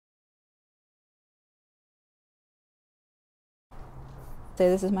Say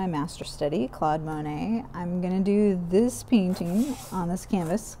this is my master study, Claude Monet. I'm gonna do this painting on this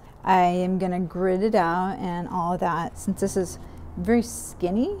canvas. I am gonna grid it out and all of that. Since this is very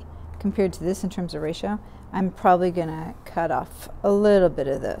skinny compared to this in terms of ratio, I'm probably gonna cut off a little bit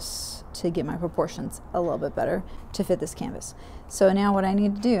of this to get my proportions a little bit better to fit this canvas. So now what I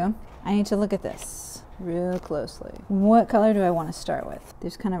need to do, I need to look at this real closely. What color do I want to start with?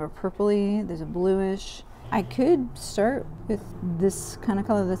 There's kind of a purpley, there's a bluish. I could start with this kind of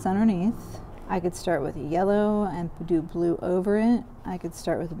color that's underneath. I could start with yellow and do blue over it. I could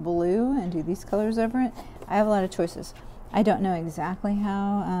start with blue and do these colors over it. I have a lot of choices. I don't know exactly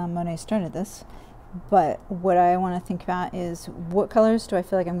how Monet started this, but what I want to think about is what colors do I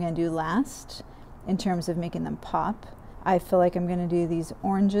feel like I'm going to do last in terms of making them pop. I feel like I'm going to do these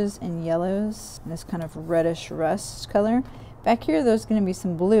oranges and yellows, this kind of reddish rust color. Back here there's going to be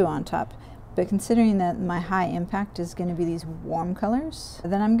some blue on top. But considering that my high impact is going to be these warm colors,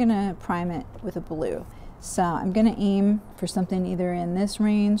 then I'm going to prime it with a blue. So I'm going to aim for something either in this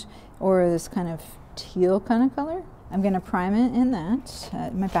range or this kind of teal kind of color. I'm going to prime it in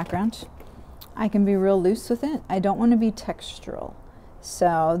that, my background. I can be real loose with it. I don't want to be textural.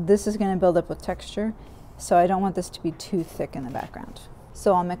 So this is going to build up with texture. So I don't want this to be too thick in the background.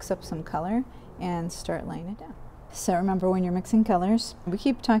 So I'll mix up some color and start laying it down. So remember, when you're mixing colors, we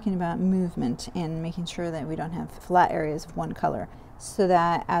keep talking about movement and making sure that we don't have flat areas of one color, so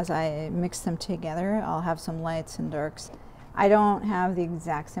that as I mix them together, I'll have some lights and darks. I don't have the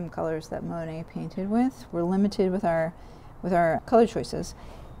exact same colors that Monet painted with. We're limited with our color choices,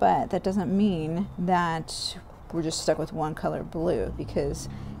 but that doesn't mean that we're just stuck with one color, blue, because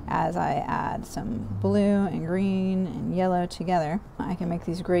as I add some blue and green and yellow together, I can make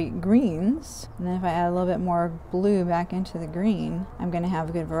these great greens. And then if I add a little bit more blue back into the green, I'm going to have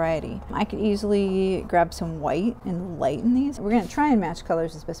a good variety. I could easily grab some white and lighten these. We're going to try and match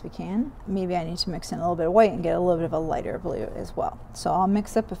colors as best we can. Maybe I need to mix in a little bit of white and get a little bit of a lighter blue as well. So I'll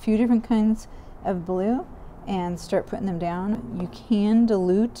mix up a few different kinds of blue and start putting them down. You can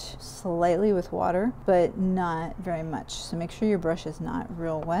dilute slightly with water, but not very much. So make sure your brush is not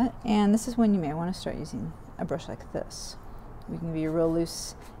real wet. And this is when you may want to start using a brush like this. We can be real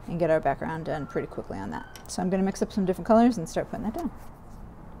loose and get our background done pretty quickly on that. So I'm going to mix up some different colors and start putting that down.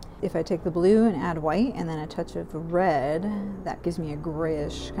 If I take the blue and add white and then a touch of red, that gives me a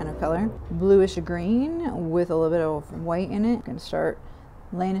grayish kind of color. Bluish green with a little bit of white in it. I'm going to start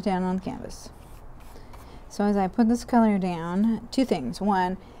laying it down on the canvas. So as I put this color down, two things.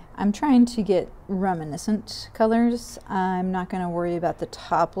 One, I'm trying to get reminiscent colors. I'm not going to worry about the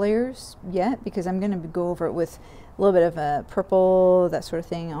top layers yet because I'm going to go over it with a little bit of a purple, that sort of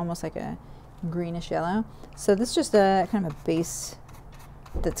thing, almost like a greenish yellow. So this is just a kind of a base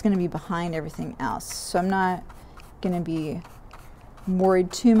that's going to be behind everything else. So I'm not going to be worried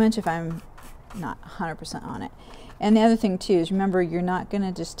too much if I'm not 100% on it. And the other thing too is, remember, you're not going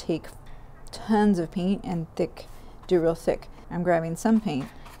to just take tons of paint and do real thick. I'm grabbing some paint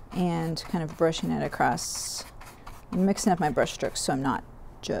and kind of brushing it across, mixing up my brush strokes so I'm not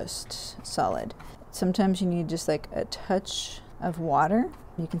just solid. Sometimes you need just like a touch of water.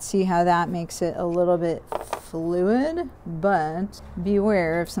 You can see how that makes it a little bit fluid, but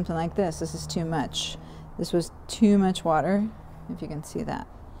beware of something like this. This is too much. This was too much water, if you can see that.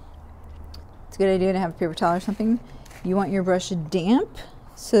 It's a good idea to have a paper towel or something. You want your brush damp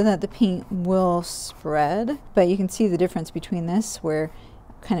so that the paint will spread, but you can see the difference between this, where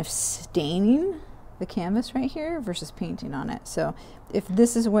kind of staining the canvas right here versus painting on it. So if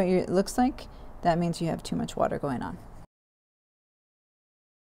this is what it looks like, that means you have too much water going on.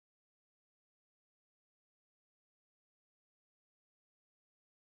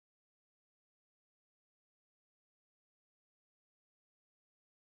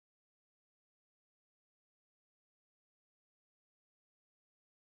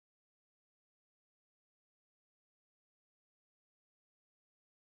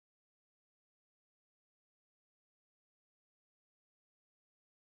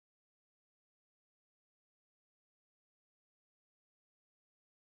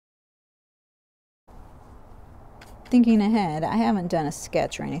 Thinking ahead, I haven't done a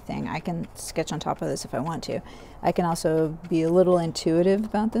sketch or anything. I can sketch on top of this if I want to. I can also be a little intuitive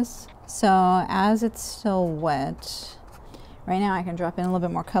about this. So as it's still wet, right now I can drop in a little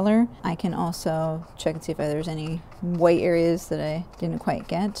bit more color. I can also check and see if there's any white areas that I didn't quite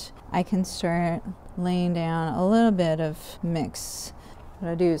get. I can start laying down a little bit of mix. What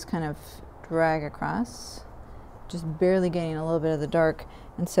I do is kind of drag across, just barely getting a little bit of the dark.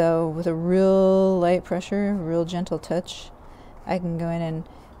 And so with a real light pressure, real gentle touch, I can go in and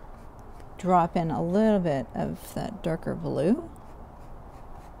drop in a little bit of that darker blue.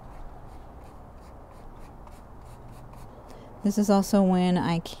 This is also when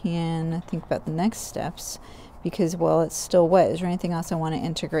I can think about the next steps, because while it's still wet, is there anything else I want to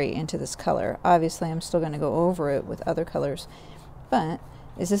integrate into this color? Obviously, I'm still going to go over it with other colors, but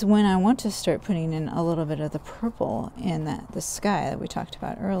is this when I want to start putting in a little bit of the purple in the sky that we talked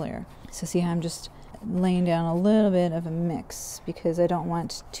about earlier? So see how I'm just laying down a little bit of a mix because I don't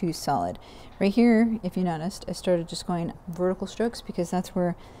want too solid. Right here, if you noticed, I started just going vertical strokes because that's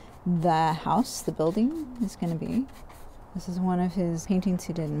where the house, the building, is going to be. This is one of his paintings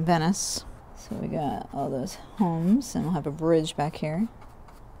he did in Venice. So we got all those homes, and we'll have a bridge back here.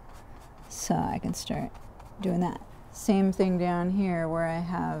 So I can start doing that. Same thing down here where I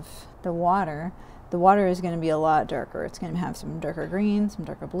have the water. The water is going to be a lot darker. It's going to have some darker greens, some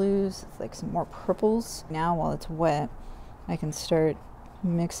darker blues, like some more purples. Now while it's wet, I can start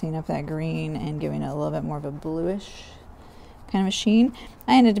mixing up that green and giving it a little bit more of a bluish kind of a sheen.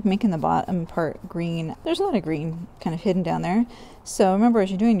 I ended up making the bottom part green. There's a lot of green kind of hidden down there. So remember, as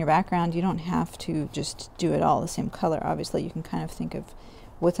you're doing your background, you don't have to just do it all the same color. Obviously, you can kind of think of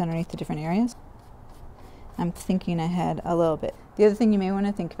what's underneath the different areas. I'm thinking ahead a little bit. The other thing you may want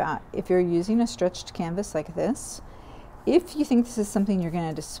to think about, if you're using a stretched canvas like this, if you think this is something you're going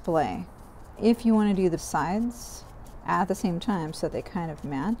to display, if you want to do the sides at the same time so they kind of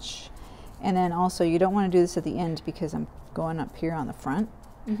match, and then also you don't want to do this at the end because I'm going up here on the front,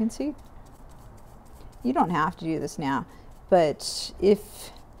 you can see. You don't have to do this now, but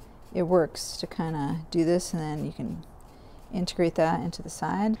if it works to kind of do this and then you can integrate that into the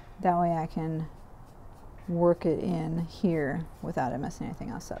side, that way I can work it in here without it messing anything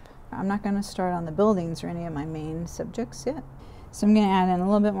else up. I'm not going to start on the buildings or any of my main subjects yet. So I'm going to add in a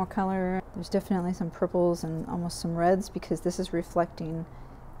little bit more color. There's definitely some purples and almost some reds because this is reflecting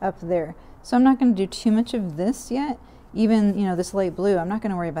up there. So I'm not going to do too much of this yet. Even, you know, this light blue, I'm not going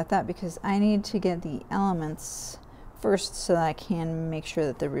to worry about that because I need to get the elements first so that I can make sure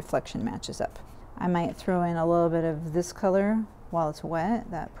that the reflection matches up. I might throw in a little bit of this color while it's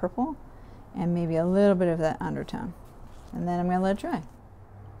wet, that purple, and maybe a little bit of that undertone. And then I'm going to let it dry.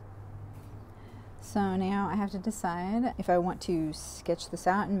 So now I have to decide if I want to sketch this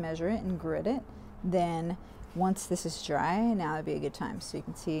out and measure it and grid it. Then once this is dry, now would be a good time. So you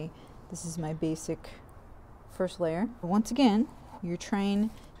can see this is my basic first layer. Once again, you're trying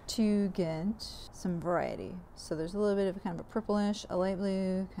to get some variety. So there's a little bit of kind of a purplish, a light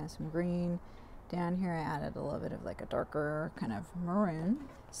blue, kind of some green. Down here I added a little bit of like a darker kind of maroon.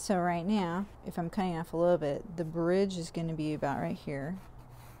 So right now, if I'm cutting off a little bit, the bridge is going to be about right here.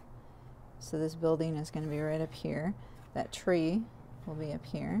 So this building is going to be right up here. That tree will be up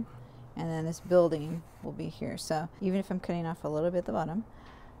here. And then this building will be here. So even if I'm cutting off a little bit at the bottom,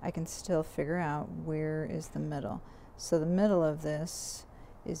 I can still figure out where is the middle. So the middle of this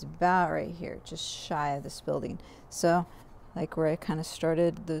is about right here, just shy of this building. So like where I kind of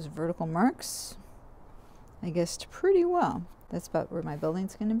started those vertical marks, I guessed pretty well. That's about where my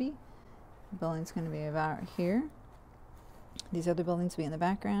building's going to be. The building's going to be about here. These other buildings will be in the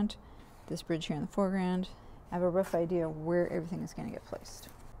background. This bridge here in the foreground. I have a rough idea where everything is going to get placed.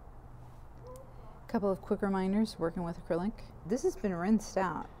 A couple of quick reminders working with acrylic. This has been rinsed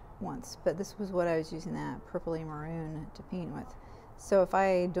out once, but this was what I was using that purpley maroon to paint with. So if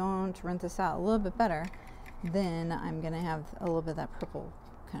I don't rinse this out a little bit better, then I'm going to have a little bit of that purple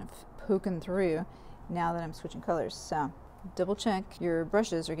kind of poking through now that I'm switching colors. So double check your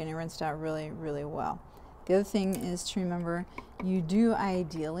brushes are getting rinsed out really, really well. The other thing is to remember you do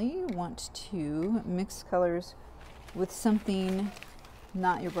ideally want to mix colors with something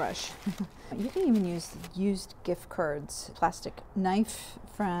not your brush. You can even use used gift cards, plastic knife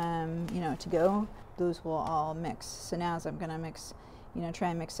from, to go. Those will all mix. So now as I'm going to mix, try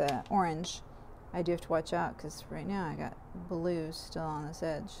and mix a orange, I do have to watch out because right now I got blue still on this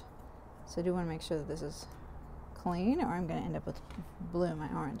edge. So I do want to make sure that this is clean or I'm going to end up with blue in my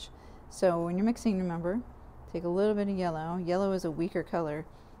orange. So when you're mixing, remember, take a little bit of yellow. Yellow is a weaker color.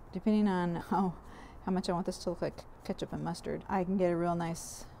 Depending on how much I want this to look like ketchup and mustard, I can get a real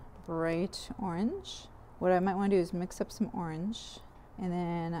nice bright orange. What I might want to do is mix up some orange, and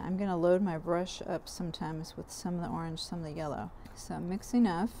then I'm going to load my brush up sometimes with some of the orange, some of the yellow. So mix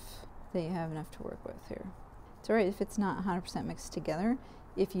enough that you have enough to work with here. It's alright if it's not 100% mixed together,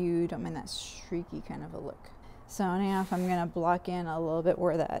 if you don't mind that streaky kind of a look. So now if I'm going to block in a little bit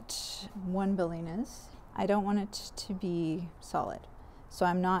where that one building is, I don't want it to be solid. So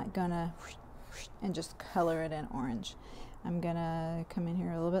I'm not going to and just color it in orange. I'm going to come in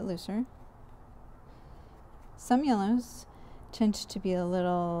here a little bit looser. Some yellows tend to be a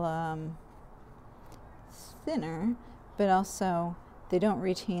little thinner, but also they don't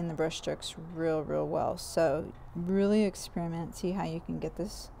retain the brush strokes real well. So really experiment, see how you can get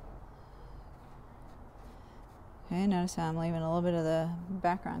this. Okay, notice how I'm leaving a little bit of the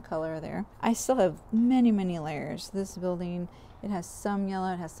background color there. I still have many layers. This building, it has some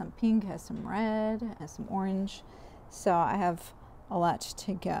yellow, it has some pink, it has some red, it has some orange. So I have a lot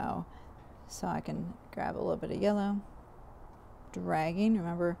to go. So I can grab a little bit of yellow, dragging,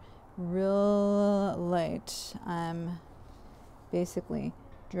 remember, real light. I'm basically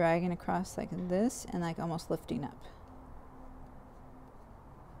dragging across like this and like almost lifting up.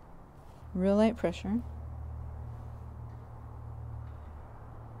 Real light pressure.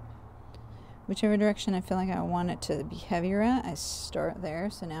 Whichever direction I feel like I want it to be heavier at, I start there.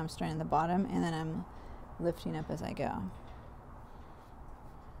 So now I'm starting at the bottom and then I'm lifting up as I go.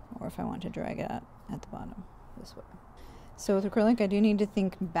 Or if I want to drag it out at the bottom, this way. So with acrylic, I do need to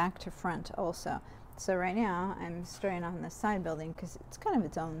think back to front also. So right now, I'm starting on the side building because it's kind of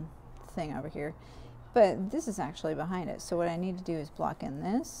its own thing over here. But this is actually behind it. So what I need to do is block in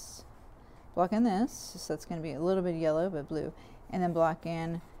this, so that's going to be a little bit yellow, but blue. And then block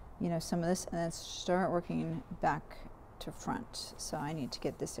in, you know, some of this, and then start working back to front. So I need to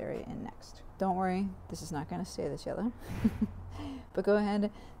get this area in next. Don't worry, this is not going to stay this yellow. But go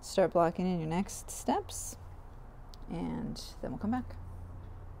ahead, start blocking in your next steps, and then we'll come back.